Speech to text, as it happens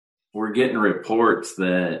we're getting reports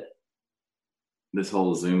that this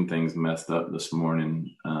whole Zoom thing's messed up this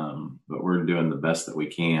morning, but we're doing the best that we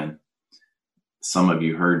can. Some of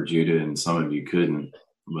you heard Judah and some of you couldn't,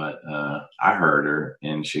 but I heard her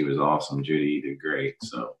and she was awesome. Judah, you did great.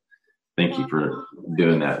 So thank you for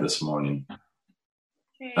doing that this morning.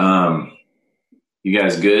 You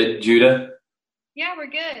guys good, Judah? Yeah, we're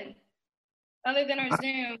good. Other than our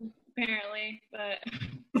Zoom, apparently, but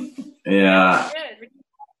yeah. We're good. We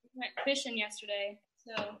went fishing yesterday,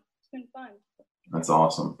 so it's been fun. That's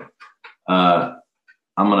awesome. I'm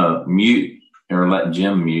gonna mute or let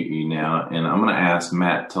Jim mute you now, and I'm gonna ask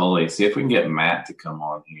Matt Tully, see if we can get Matt to come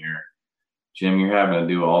on here. Jim, you're having to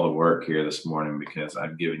do all the work here this morning because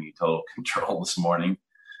I've given you total control this morning.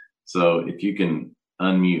 So if you can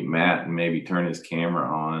unmute Matt and maybe turn his camera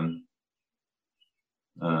on,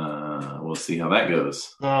 we'll see how that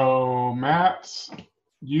goes. So Matt's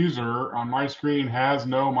user on my screen has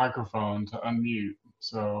no microphone to unmute,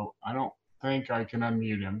 so I don't think I can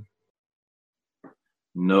unmute him.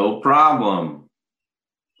 No problem.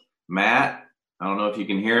 Matt, I don't know if you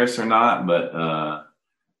can hear us or not, but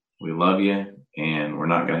we love you and we're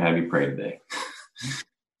not going to have you pray today.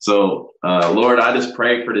 So, Lord, I just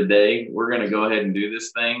pray for today. We're going to go ahead and do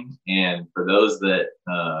this thing. And for those that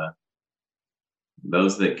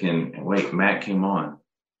can wait, Matt came on.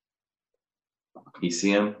 You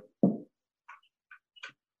see him?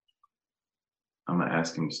 I'm going to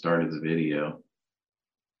ask him to start his video.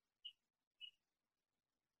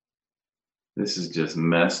 This is just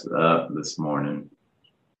messed up this morning.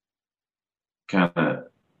 You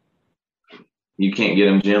can't get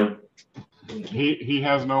him, Jim? He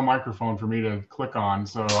has no microphone for me to click on,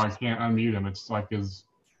 so I can't unmute him. It's like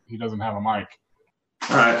he doesn't have a mic.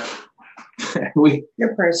 All right.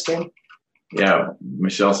 Your prayer's good. Yeah,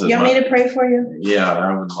 Michelle says. You want me to pray for you? Yeah,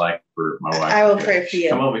 I would like for my wife. I will pray for you.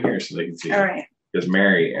 Come over here so they can see you. All right. Because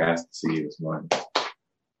Mary asked to see you this morning.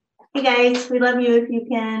 Hey guys, we love you if you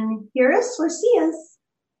can hear us or see us.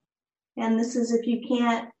 And this is if you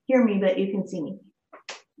can't hear me, but you can see me.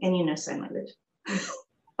 And you know sign language.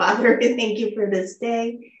 Father, thank you for this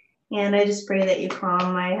day. And I just pray that you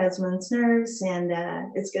calm my husband's nerves and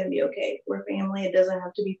it's going to be okay. We're family. It doesn't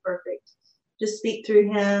have to be perfect. Just speak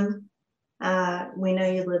through him. We know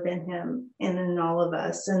you live in him and in all of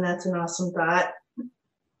us. And that's an awesome thought.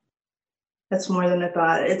 That's more than a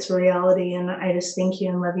thought. It's a reality. And I just thank you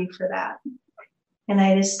and love you for that. And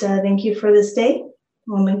I just thank you for this day.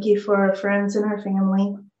 And thank you for our friends and our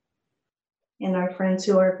family and our friends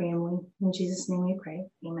who are family. In Jesus' name we pray.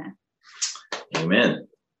 Amen. Amen.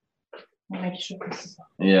 I'll make sure this is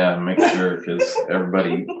on. Yeah, make sure because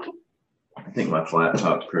everybody, I think my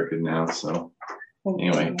laptop's crooked now. So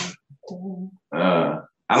anyway, I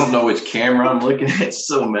don't know which camera I'm looking at. It's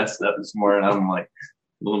so messed up this morning. I'm like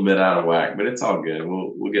a little bit out of whack, but it's all good.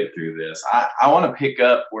 We'll get through this. I want to pick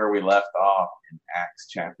up where we left off in Acts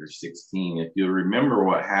chapter 16. If you remember,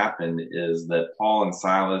 what happened is that Paul and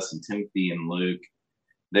Silas and Timothy and Luke,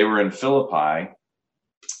 they were in Philippi,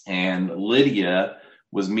 and Lydia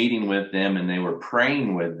was meeting with them and they were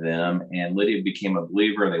praying with them, and Lydia became a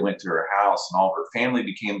believer. They went to her house and all of her family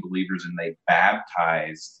became believers, and they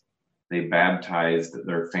baptized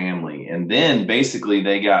their family. And then basically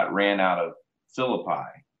they got ran out of Philippi,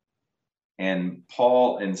 and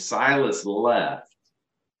Paul and Silas left,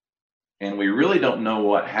 and we really don't know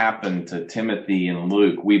what happened to Timothy and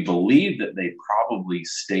Luke. We believe that they probably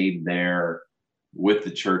stayed there with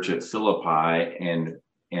the church at Philippi and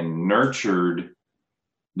nurtured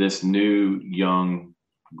this new young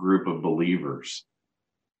group of believers.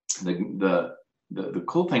 The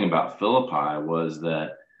cool thing about Philippi was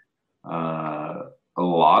that a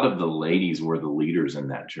lot of the ladies were the leaders in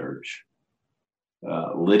that church.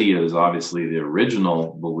 Lydia is obviously the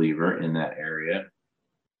original believer in that area.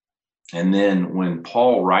 And then when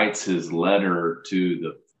Paul writes his letter to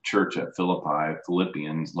the church at Philippi,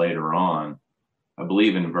 Philippians, later on, I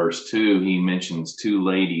believe in verse 2, he mentions two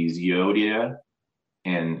ladies, Euodia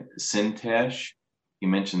and Syntyche. He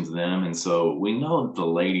mentions them. And so we know that the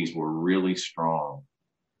ladies were really strong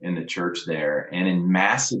in the church there. And in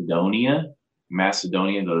Macedonia,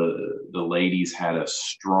 the ladies had a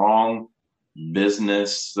strong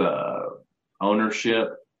business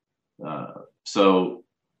ownership. So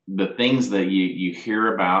the things that you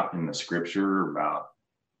hear about in the scripture about,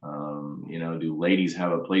 do ladies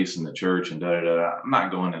have a place in the church and I'm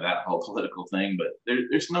not going to that whole political thing, but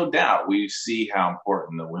there's no doubt we see how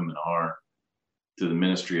important the women are to the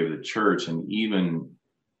ministry of the church. And even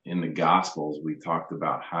in the Gospels, we talked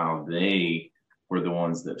about how they were the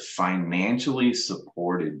ones that financially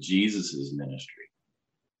supported Jesus's ministry.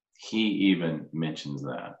 He even mentions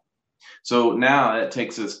that. So now that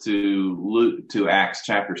takes us to Acts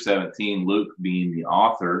chapter 17, Luke being the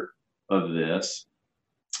author of this.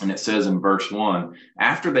 And it says in verse 1,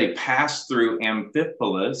 after they passed through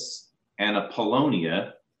Amphipolis and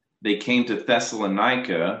Apollonia, they came to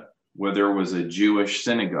Thessalonica, where there was a Jewish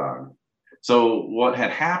synagogue. So what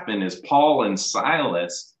had happened is Paul and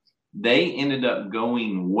Silas, they ended up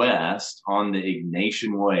going west on the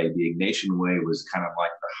Ignatian Way. The Ignatian Way was kind of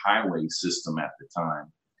like the highway system at the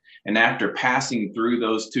time. And after passing through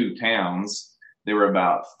those two towns, they were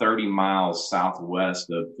about 30 miles southwest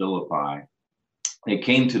of Philippi. They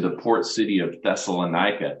came to the port city of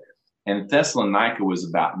Thessalonica, and Thessalonica was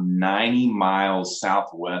about 90 miles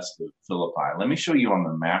southwest of Philippi. Let me show you on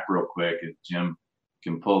the map real quick if Jim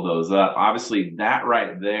can pull those up. Obviously, that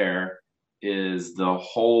right there is the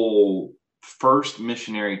whole first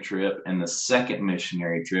missionary trip and the second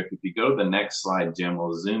missionary trip. If you go to the next slide, Jim,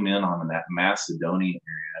 we'll zoom in on that Macedonia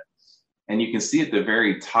area. And you can see at the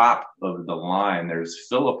very top of the line, there's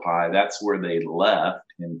Philippi. That's where they left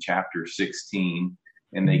in chapter 16.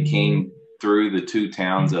 And they came through the two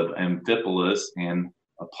towns of Amphipolis and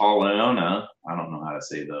Apollonia. I don't know how to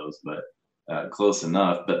say those, but close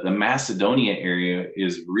enough. But the Macedonia area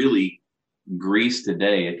is really Greece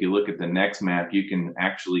today. If you look at the next map, you can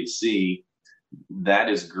actually see that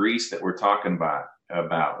is Greece that we're talking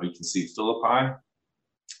about. We can see Philippi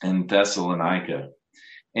and Thessalonica.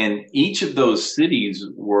 And each of those cities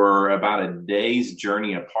were about a day's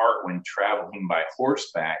journey apart when traveling by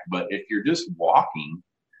horseback. But if you're just walking,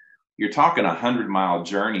 you're talking 100-mile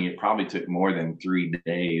journey. It probably took more than 3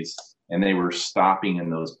 days. And they were stopping in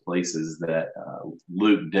those places that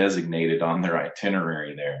Luke designated on their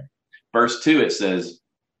itinerary there. Verse 2, it says,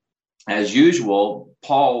 as usual,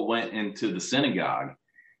 Paul went into the synagogue.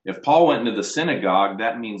 If Paul went into the synagogue,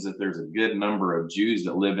 that means that there's a good number of Jews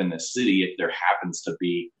that live in the city if there happens to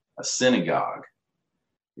be a synagogue.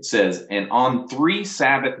 It says, and on 3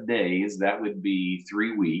 Sabbath days, that would be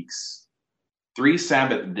 3 weeks, 3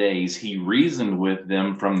 Sabbath days, he reasoned with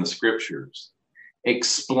them from the scriptures,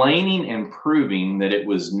 explaining and proving that it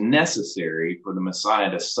was necessary for the Messiah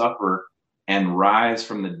to suffer and rise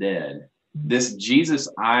from the dead. This Jesus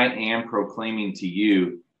I am proclaiming to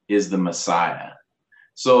you is the Messiah.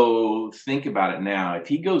 So think about it now. If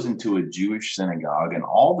he goes into a Jewish synagogue and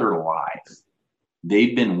all their life,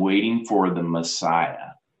 they've been waiting for the Messiah.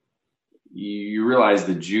 You realize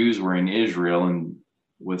the Jews were in Israel, and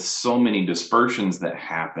with so many dispersions that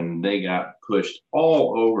happened, they got pushed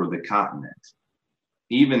all over the continent,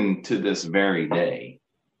 even to this very day.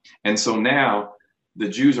 And so now the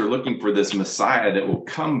Jews are looking for this Messiah that will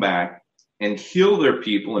come back and heal their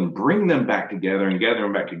people and bring them back together and gather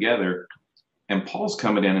them back together. And Paul's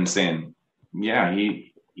coming in and saying, yeah,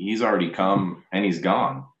 he's already come and he's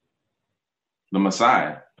gone. The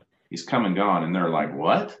Messiah, he's come and gone. And they're like,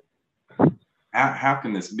 what? How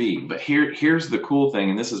can this be? But here's the cool thing,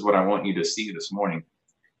 and this is what I want you to see this morning.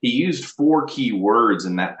 He used 4 key words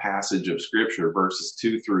in that passage of scripture, verses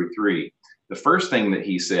 2 through 3. The first thing that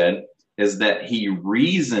he said is that he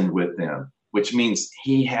reasoned with them, which means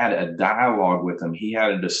he had a dialogue with them. He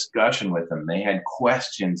had a discussion with them. They had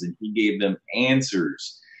questions and he gave them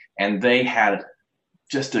answers, and they had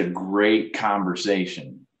just a great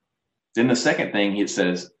conversation. Then the second thing he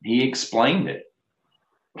says, he explained it.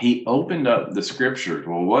 He opened up the scriptures.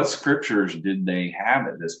 Well, what scriptures did they have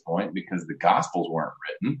at this point? Because the Gospels weren't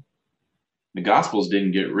written. The Gospels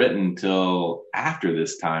didn't get written until after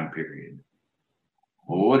this time period.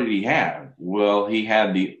 Well, what did he have? Well, he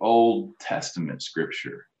had the Old Testament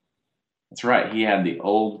scripture. That's right. He had the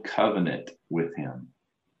Old Covenant with him.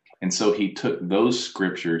 And so he took those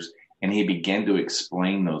scriptures and he began to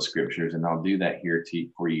explain those scriptures. And I'll do that here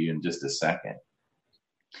for you in just a second.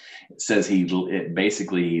 It says he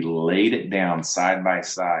laid it down side by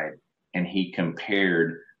side, and he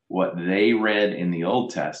compared what they read in the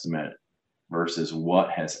Old Testament versus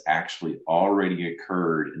what has actually already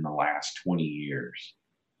occurred in the last 20 years.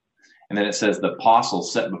 And then it says the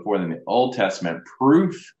apostles set before them the Old Testament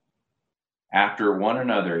proof after one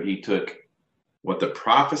another. He took what the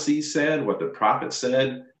prophecy said, what the prophet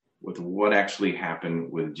said, with what actually happened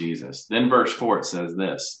with Jesus. Then verse 4, it says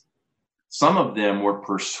this. Some of them were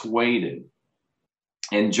persuaded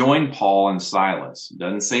and joined Paul and Silas. It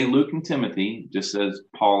doesn't say Luke and Timothy, it just says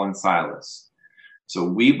Paul and Silas. So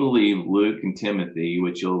we believe Luke and Timothy,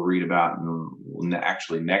 which you'll read about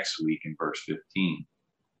actually next week in verse 15,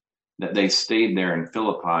 that they stayed there in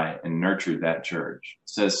Philippi and nurtured that church. It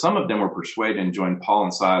says some of them were persuaded and joined Paul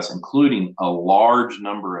and Silas, including a large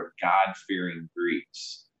number of God-fearing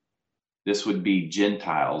Greeks. This would be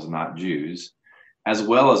Gentiles, not Jews, as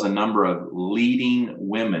well as a number of leading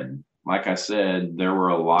women. like I said, there were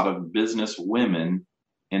a lot of business women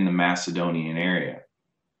in the Macedonian area.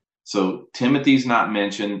 So Timothy's not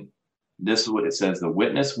mentioned. This is what it says. The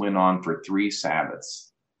witness went on for 3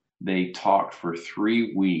 Sabbaths. They talked for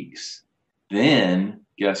 3 weeks. Then,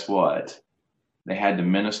 guess what? They had to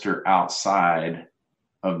minister outside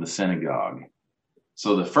of the synagogue.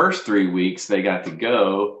 So the first 3 weeks they got to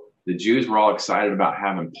go. The Jews were all excited about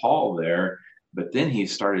having Paul there, but then he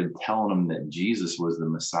started telling them that Jesus was the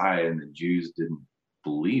Messiah, and the Jews didn't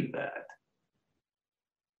believe that.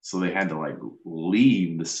 So they had to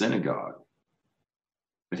leave the synagogue.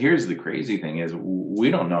 But here's the crazy thing is we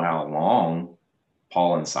don't know how long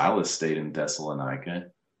Paul and Silas stayed in Thessalonica.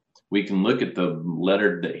 We can look at the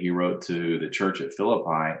letter that he wrote to the church at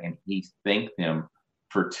Philippi, and he thanked them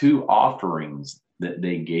for 2 offerings that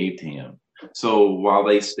they gave to him. So while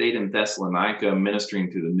they stayed in Thessalonica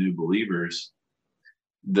ministering to the new believers,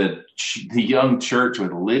 the young church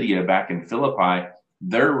with Lydia back in Philippi,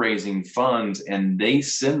 they're raising funds and they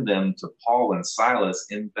send them to Paul and Silas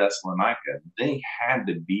in Thessalonica. They had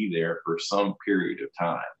to be there for some period of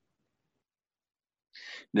time.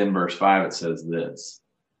 Then verse 5, it says this,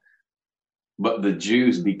 but the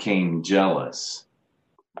Jews became jealous.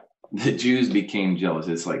 The Jews became jealous.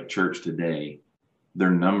 It's like church today.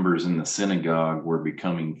 Their numbers in the synagogue were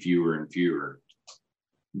becoming fewer and fewer.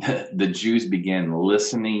 The Jews began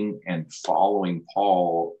listening and following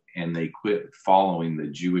Paul, and they quit following the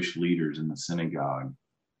Jewish leaders in the synagogue.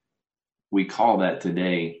 We call that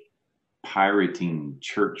today pirating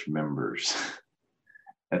church members.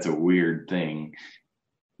 That's a weird thing,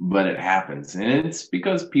 but it happens. And it's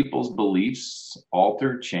because people's beliefs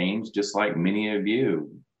alter, change, just like many of you.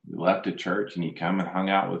 You left a church and you come and hung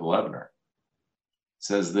out with Lebanon. It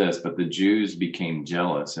says this, but the Jews became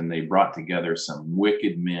jealous, and they brought together some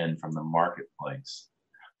wicked men from the marketplace,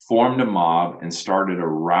 formed a mob, and started a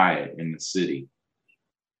riot in the city.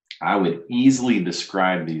 I would easily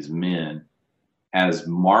describe these men as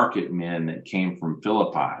market men that came from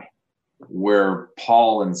Philippi, where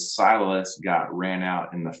Paul and Silas got ran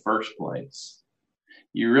out in the first place.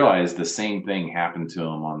 You realize the same thing happened to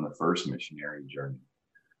them on the first missionary journey.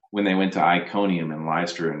 When they went to Iconium and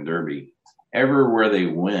Lystra and Derbe, everywhere they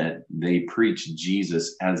went, they preached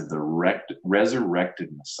Jesus as the resurrected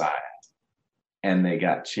Messiah. And they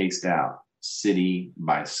got chased out city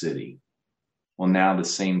by city. Well, now the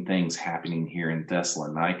same thing's happening here in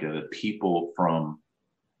Thessalonica. The people from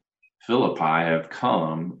Philippi have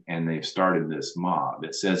come and they've started this mob.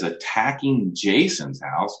 It says attacking Jason's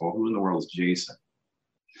house. Well, who in the world is Jason?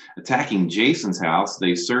 Attacking Jason's house,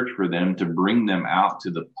 they search for them to bring them out to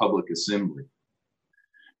the public assembly.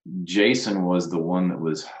 Jason was the one that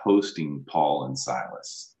was hosting Paul and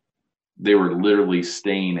Silas. They were literally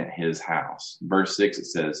staying at his house. Verse 6, it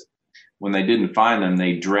says, when they didn't find them,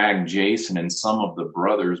 they dragged Jason and some of the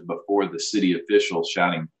brothers before the city officials,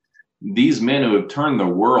 shouting, these men who have turned the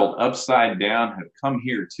world upside down have come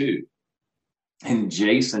here too. And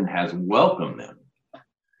Jason has welcomed them.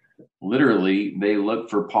 Literally, they looked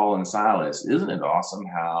for Paul and Silas. Isn't it awesome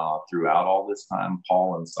how throughout all this time,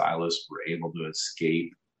 Paul and Silas were able to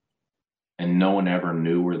escape and no one ever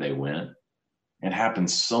knew where they went? It happened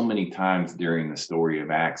so many times during the story of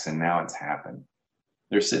Acts, and now it's happened.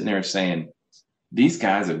 They're sitting there saying, these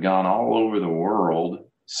guys have gone all over the world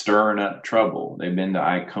stirring up trouble. They've been to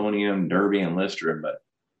Iconium, Derbe, and Lystra, but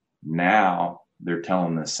now they're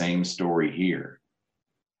telling the same story here.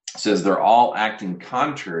 It says they're all acting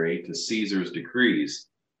contrary to Caesar's decrees,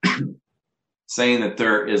 saying that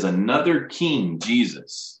there is another king,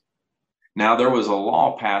 Jesus. Now, there was a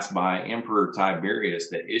law passed by Emperor Tiberius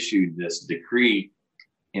that issued this decree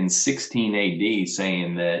in 16 AD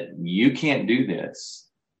saying that you can't do this.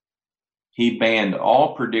 He banned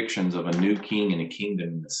all predictions of a new king and a kingdom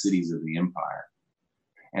in the cities of the empire.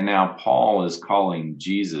 And now Paul is calling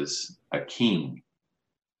Jesus a king.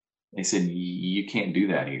 They said, you can't do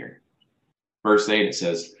that here. Verse 8, it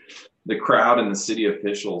says, the crowd and the city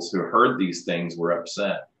officials who heard these things were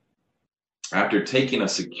upset. After taking a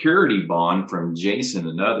security bond from Jason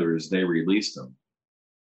and others, they released him.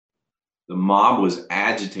 The mob was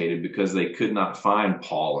agitated because they could not find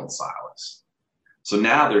Paul and Silas. So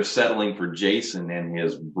now they're settling for Jason and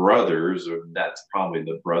his brothers, or that's probably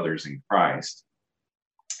the brothers in Christ.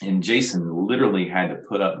 And Jason literally had to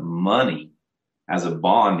put up money as a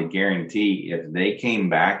bond to guarantee if they came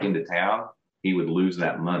back into town, he would lose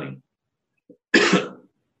that money.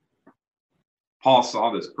 Paul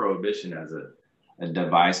saw this prohibition as a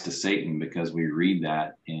device to Satan because we read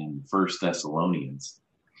that in 1 Thessalonians.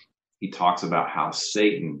 He talks about how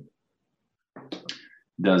Satan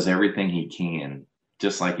does everything he can,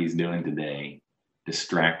 just like he's doing today,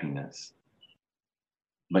 distracting us.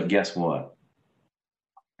 But guess what?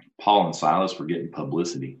 Paul and Silas were getting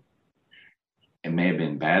publicity. It may have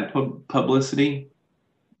been bad publicity,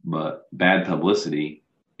 but bad publicity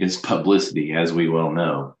is publicity, as we well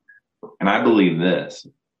know. And I believe this: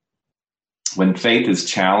 when faith is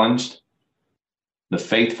challenged, the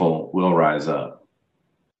faithful will rise up,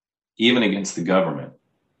 even against the government.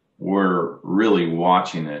 We're really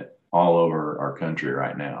watching it all over our country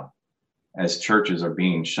right now. As churches are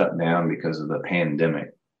being shut down because of the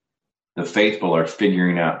pandemic, the faithful are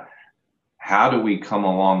figuring out, how do we come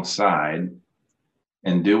alongside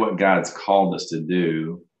and do what God's called us to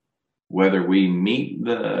do, whether we meet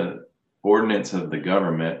the ordinance of the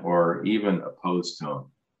government or even opposed to them?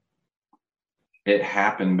 It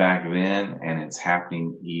happened back then, and it's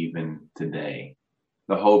happening even today.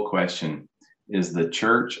 The whole question, is the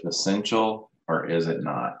church essential or is it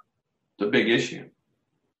not? It's a big issue.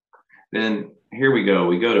 Then here we go.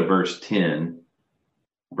 We go to verse 10.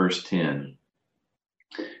 Verse 10.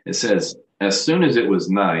 It says, as soon as it was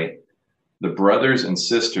night, the brothers and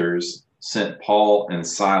sisters sent Paul and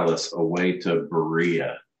Silas away to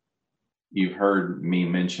Berea. You've heard me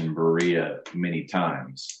mention Berea many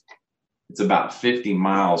times. It's about 50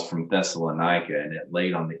 miles from Thessalonica, and it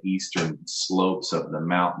laid on the eastern slopes of the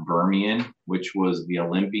Mount Bermion, which was the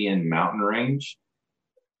Olympian mountain range.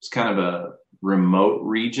 It's kind of a remote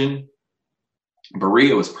region.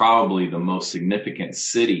 Berea was probably the most significant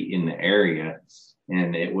city in the area,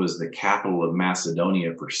 and it was the capital of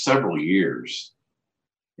Macedonia for several years.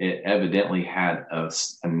 It evidently had a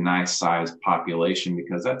nice sized population,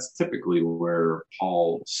 because that's typically where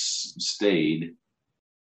Paul stayed,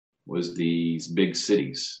 was these big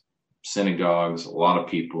cities, synagogues, a lot of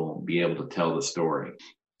people be able to tell the story.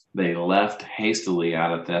 They left hastily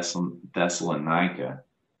out of Thessalonica,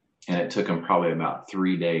 and it took them probably about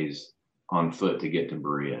 3 days on foot to get to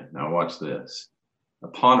Berea. Now watch this.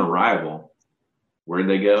 Upon arrival, where'd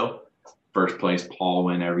they go? First place Paul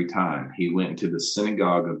went every time. He went into the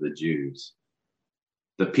synagogue of the Jews.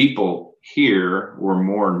 The people here were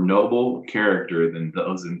more noble character than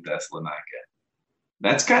those in Thessalonica.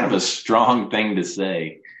 That's kind of a strong thing to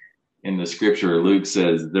say in the scripture. Luke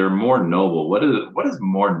says they're more noble. What does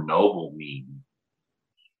more noble mean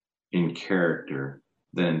in character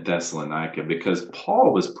than in Thessalonica? Because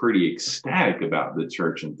Paul was pretty ecstatic about the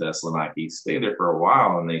church in Thessalonica. He stayed there for a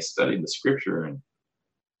while, and they studied the scripture, and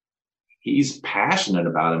he's passionate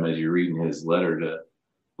about them as you read in his letter to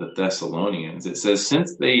the Thessalonians. It says,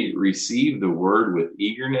 since they received the word with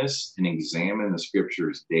eagerness and examined the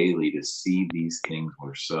scriptures daily to see these things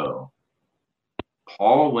were so.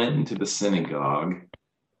 Paul went into the synagogue,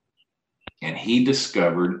 and he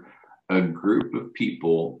discovered a group of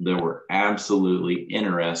people that were absolutely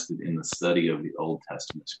interested in the study of the Old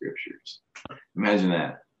Testament scriptures. Imagine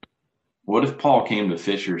that. What if Paul came to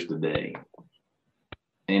Fishers today,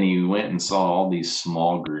 and he went and saw all these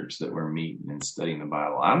small groups that were meeting and studying the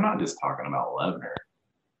Bible? I'm not just talking about Lebanon.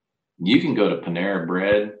 You can go to Panera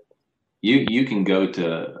Bread. You can go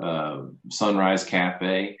to Sunrise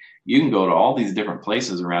Cafe. You can go to all these different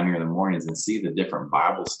places around here in the mornings and see the different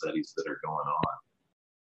Bible studies that are going on.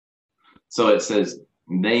 So it says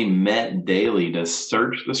they met daily to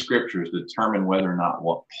search the scriptures to determine whether or not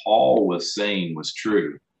what Paul was saying was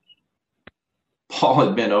true. Paul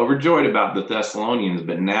had been overjoyed about the Thessalonians,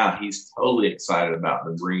 but now he's totally excited about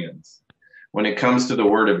the Bereans. When it comes to the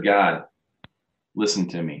Word of God, listen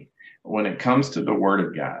to me. When it comes to the Word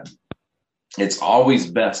of God, it's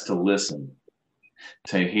always best to listen,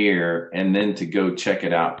 to hear, and then to go check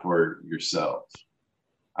it out for yourself.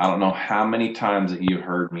 I don't know how many times that you've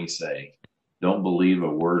heard me say, don't believe a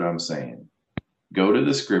word I'm saying. Go to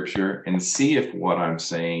the scripture and see if what I'm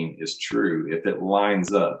saying is true, if it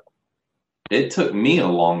lines up. It took me a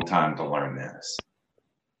long time to learn this.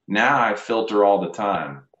 Now I filter all the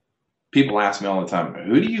time. People ask me all the time,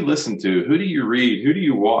 who do you listen to? Who do you read? Who do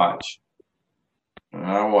you watch? And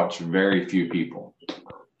I watch very few people.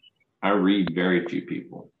 I read very few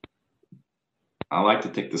people. I like to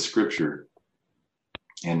take the scripture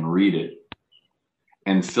and read it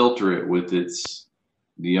and filter it with its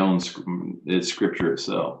scripture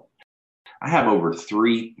itself. I have over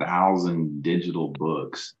 3,000 digital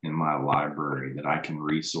books in my library that I can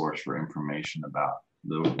resource for information about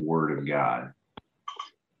the Word of God.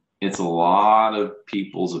 It's a lot of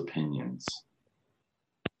people's opinions.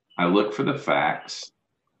 I look for the facts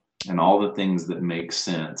and all the things that make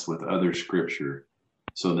sense with other scripture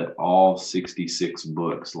so that all 66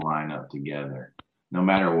 books line up together. No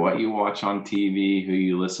matter what you watch on TV, who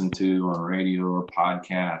you listen to on radio or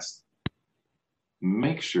podcast,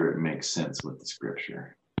 make sure it makes sense with the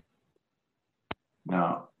scripture.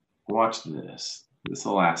 Now, watch this. This is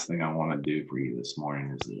the last thing I want to do for you this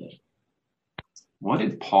morning is this. What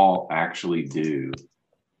did Paul actually do?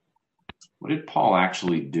 What did Paul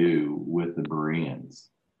actually do with the Bereans?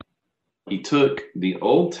 He took the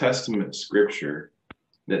Old Testament scripture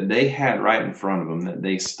that they had right in front of them that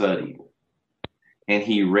they studied, and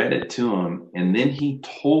he read it to them, and then he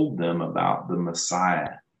told them about the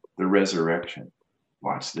Messiah, the resurrection.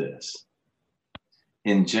 Watch this.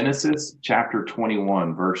 In Genesis chapter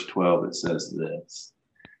 21, verse 12, it says this,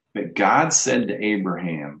 "But God said to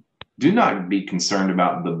Abraham, do not be concerned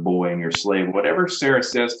about the boy and your slave. Whatever Sarah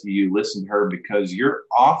says to you, listen to her, because your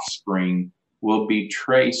offspring will be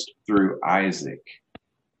traced through Isaac."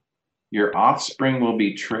 Your offspring will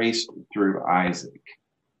be traced through Isaac.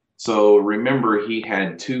 So remember, he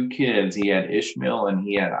had two kids. He had Ishmael and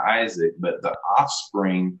he had Isaac, but the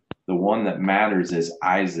offspring, the one that matters, is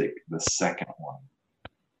Isaac, the second one.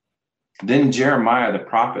 Then Jeremiah the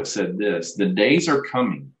prophet said this, "The days are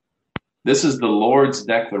coming. This is the Lord's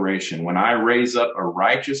declaration. When I raise up a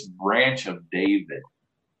righteous branch of David,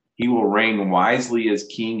 he will reign wisely as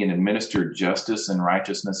king and administer justice and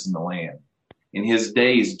righteousness in the land. In his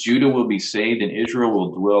days, Judah will be saved and Israel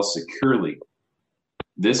will dwell securely.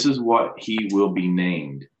 This is what he will be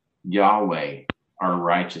named, Yahweh, our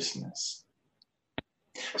righteousness."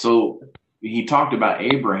 So he talked about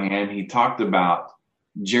Abraham, he talked about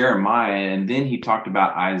Jeremiah, and then he talked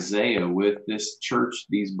about Isaiah with this church,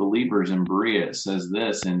 these believers in Berea. It says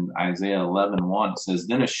this in Isaiah 11:1. It says,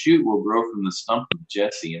 "Then a shoot will grow from the stump of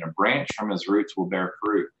Jesse, and a branch from his roots will bear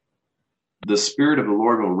fruit. The Spirit of the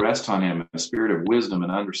Lord will rest on him, a spirit of wisdom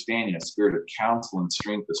and understanding, a spirit of counsel and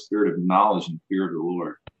strength, a spirit of knowledge and fear of the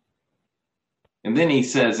Lord." And then he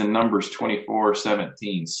says in Numbers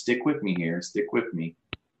 24:17, stick with me here, stick with me.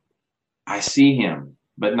 "I see him,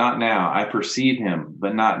 but not now. I perceive him,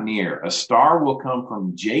 but not near. A star will come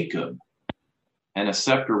from Jacob, and a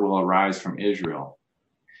scepter will arise from Israel."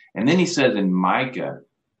 And then he says in Micah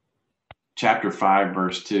chapter 5,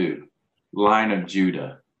 verse 2, "Line of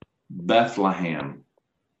Judah, Bethlehem,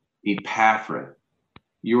 Ephrathah,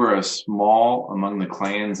 you are a small among the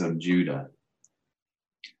clans of Judah.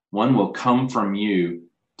 One will come from you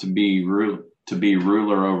to be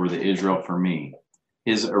ruler over the Israel for me.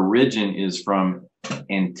 His origin is from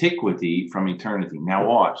antiquity, from eternity." Now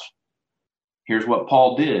watch. Here's what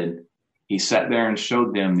Paul did. He sat there and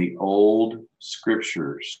showed them the old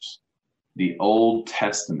scriptures, the Old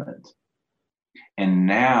Testament. And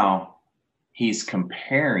now he's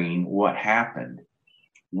comparing what happened.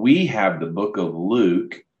 We have the book of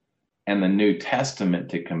Luke and the New Testament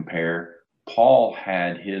to compare. Paul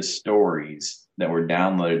had his stories that were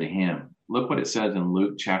downloaded to him. Look what it says in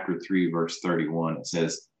Luke chapter 3, verse 31. It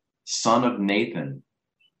says, "Son of Nathan,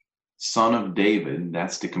 son of David,"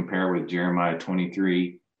 that's to compare with Jeremiah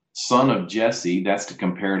 23. "Son of Jesse," that's to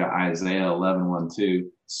compare to Isaiah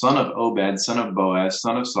 11:1-2. "Son of Obed, son of Boaz,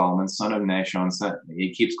 son of Solomon, son of Nahshon,"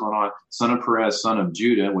 it keeps going on. "Son of Perez, son of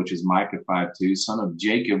Judah," which is Micah 5:2. "Son of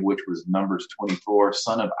Jacob," which was Numbers 24.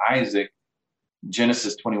 "Son of Isaac,"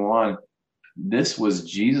 Genesis 21. This was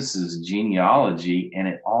Jesus's genealogy, and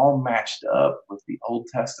it all matched up with the Old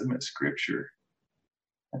Testament scripture.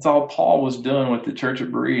 That's all Paul was doing with the church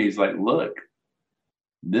of Berea. He's like, look,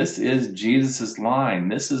 this is Jesus's line.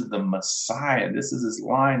 This is the Messiah. This is his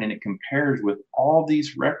line, and it compares with all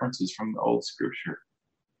these references from the old scripture.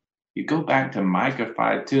 You go back to Micah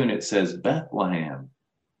 5:2, and it says Bethlehem.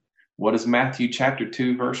 What does Matthew chapter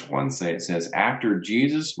 2, verse 1 say? It says, "After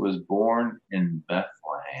Jesus was born in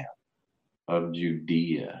Bethlehem of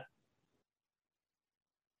Judea."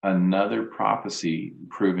 Another prophecy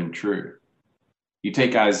proven true. You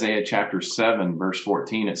take Isaiah chapter 7, verse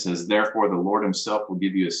 14, it says, "Therefore the Lord himself will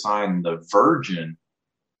give you a sign. The virgin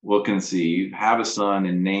will conceive, have a son,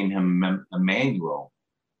 and name him Emmanuel."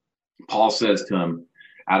 Paul says to him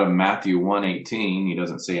out of Matthew 1:18, he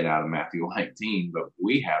doesn't say it out of Matthew 1:18, but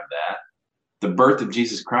we have that. The birth of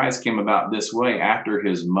Jesus Christ came about this way. After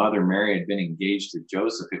his mother Mary had been engaged to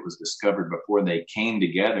Joseph, it was discovered before they came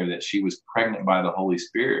together that she was pregnant by the Holy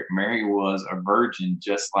Spirit. Mary was a virgin,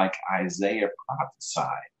 just like Isaiah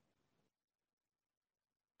prophesied.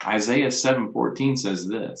 Isaiah 7:14 says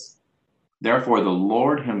this, "Therefore the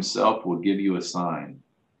Lord himself will give you a sign.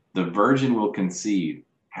 The virgin will conceive,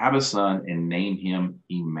 have a son, and name him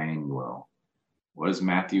Emmanuel." What does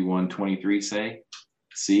Matthew 1:23 say?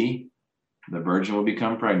 "See, the virgin will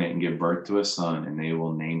become pregnant and give birth to a son, and they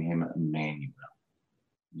will name him Emmanuel."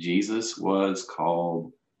 Jesus was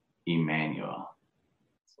called Emmanuel.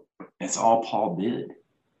 That's all Paul did.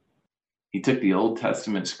 He took the Old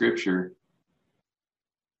Testament scripture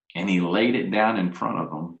and he laid it down in front of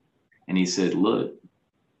them, And he said, look,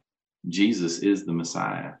 Jesus is the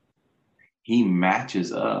Messiah. He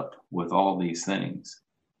matches up with all these things.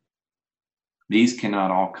 These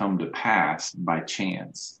cannot all come to pass by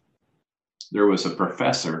chance. There was a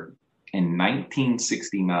professor in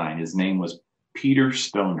 1969. His name was Peter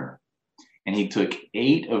Stoner. And he took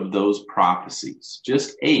 8 of those prophecies,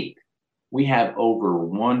 just 8. We have over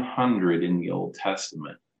 100 in the Old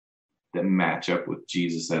Testament that match up with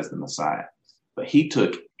Jesus as the Messiah. But he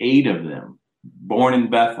took 8 of them, born in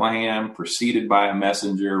Bethlehem, preceded by a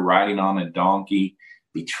messenger, riding on a donkey,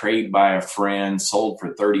 betrayed by a friend, sold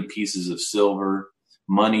for 30 pieces of silver,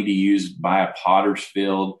 money to use by a potter's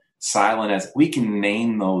field, silent as we can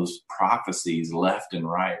name those prophecies left and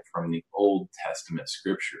right from the Old Testament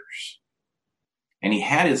scriptures. And he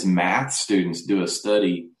had his math students do a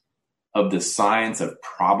study of the science of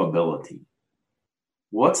probability.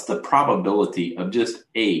 What's the probability of just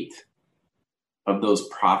 8 of those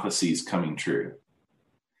prophecies coming true?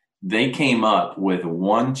 They came up with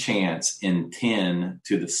 1 chance in 10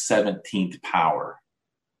 to the 17th power.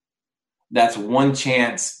 That's 1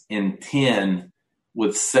 chance in 10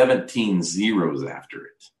 with 17 zeros after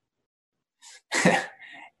it.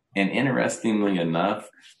 And interestingly enough,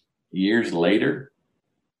 years later,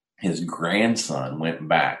 his grandson went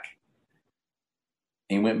back.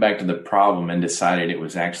 He went back to the problem and decided it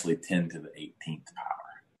was actually 10 to the 18th power.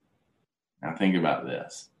 Now think about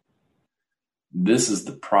this. This is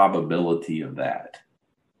the probability of that.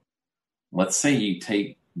 Let's say you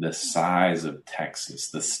take the size of Texas,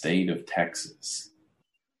 the state of Texas,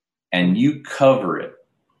 and you cover it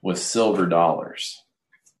with silver dollars.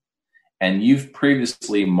 And you've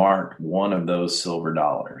previously marked one of those silver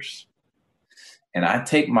dollars. And I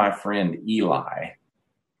take my friend Eli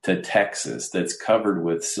to Texas that's covered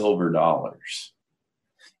with silver dollars.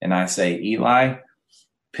 And I say, Eli,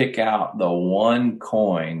 pick out the 1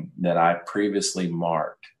 coin that I previously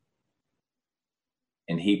marked.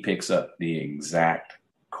 And he picks up the exact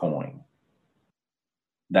coin.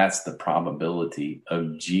 That's the probability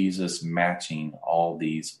of Jesus matching all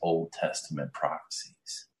these Old Testament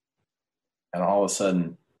prophecies. And all of a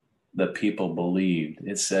sudden, the people believed.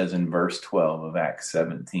 It says in verse 12 of Acts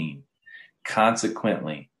 17,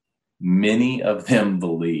 consequently, many of them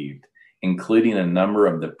believed, including a number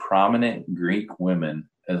of the prominent Greek women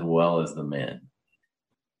as well as the men.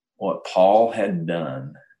 What Paul had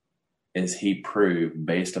done is he proved,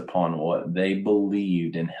 based upon what they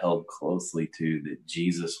believed and held closely to, that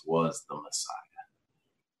Jesus was the Messiah.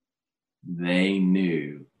 They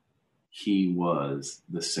knew he was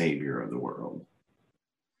the Savior of the world.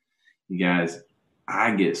 You guys,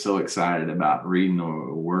 I get so excited about reading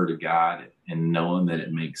the Word of God and knowing that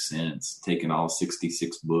it makes sense, taking all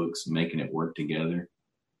 66 books, making it work together.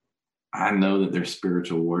 I know that there's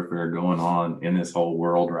spiritual warfare going on in this whole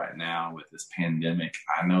world right now with this pandemic.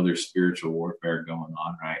 I know there's spiritual warfare going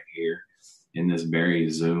on right here in this very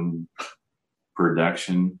Zoom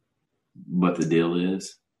production. But the deal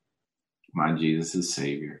is, my Jesus is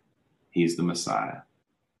Savior. He's the Messiah.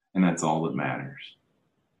 And that's all that matters,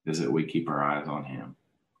 is that we keep our eyes on him.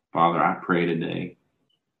 Father, I pray today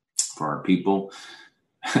for our people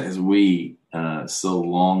as we so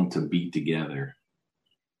long to be together,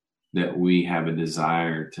 that we have a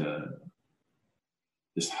desire to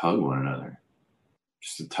just hug one another,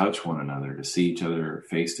 just to touch one another, to see each other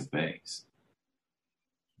face to face.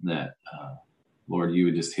 That, Lord, you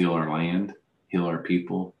would just heal our land, heal our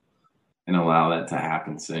people, and allow that to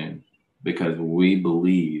happen soon, because we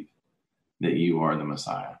believe that you are the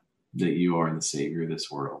Messiah, that you are the Savior of this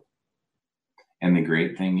world. And the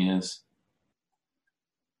great thing is,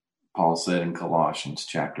 Paul said in Colossians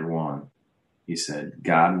chapter 1, he said,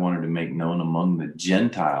 God wanted to make known among the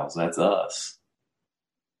Gentiles, that's us,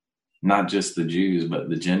 not just the Jews, but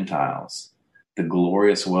the Gentiles, the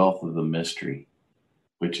glorious wealth of the mystery,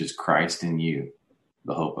 which is Christ in you,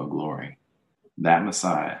 the hope of glory. That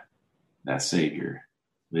Messiah, that Savior,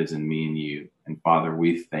 lives in me and you. And Father,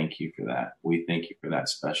 we thank you for that. We thank you for that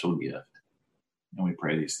special gift. And we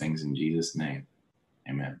pray these things in Jesus' name.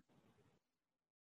 Amen.